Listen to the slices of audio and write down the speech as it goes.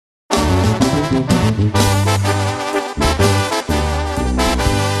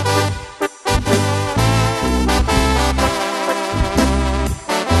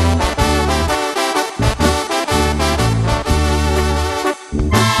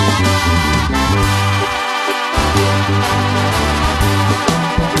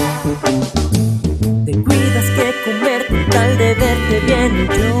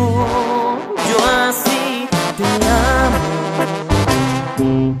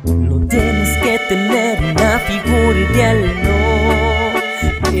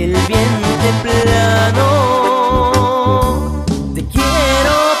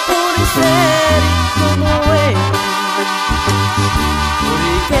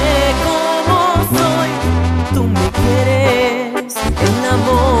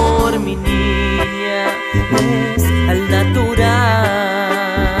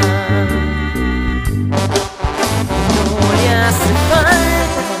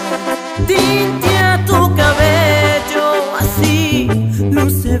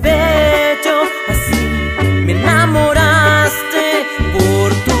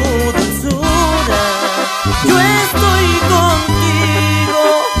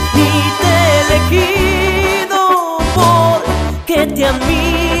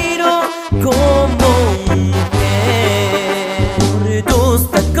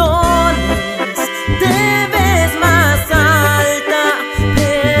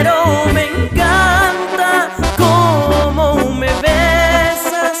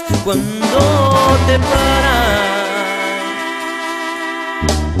te paras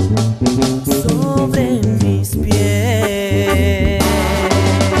sobre mis pies.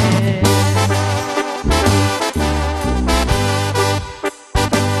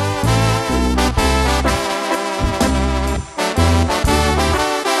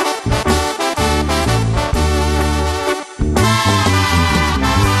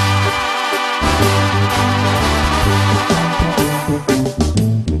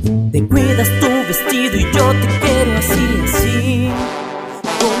 Te cuidas tu vestido y yo te quiero así, así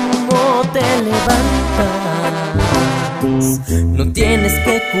como te levantas. No tienes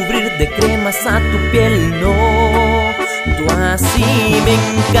que cubrir de cremas a tu piel, no. Tú así me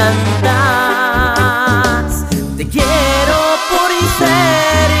encantas. Te quiero por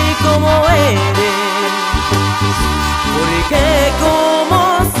ser y como eres, porque como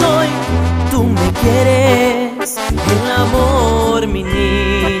soy, tú me quieres. El amor, mi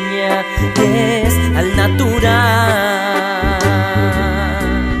niña, es al natural.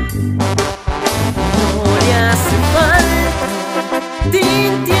 No le hace falta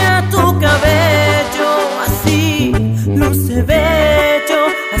tinte a tu cabello, así luce bello,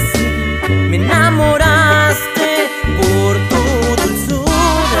 así me enamoraste por tu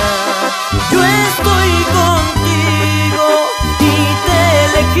dulzura. Yo estoy contigo y te he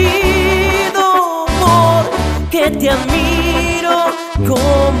elegido porque te admiro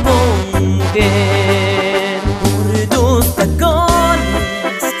como mujer. Por tus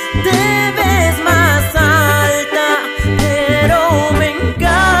tacones te ves más alta, pero me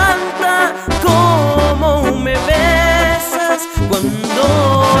encanta cómo me besas cuando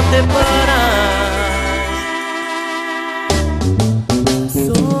te paras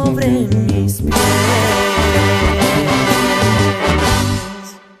sobre mí.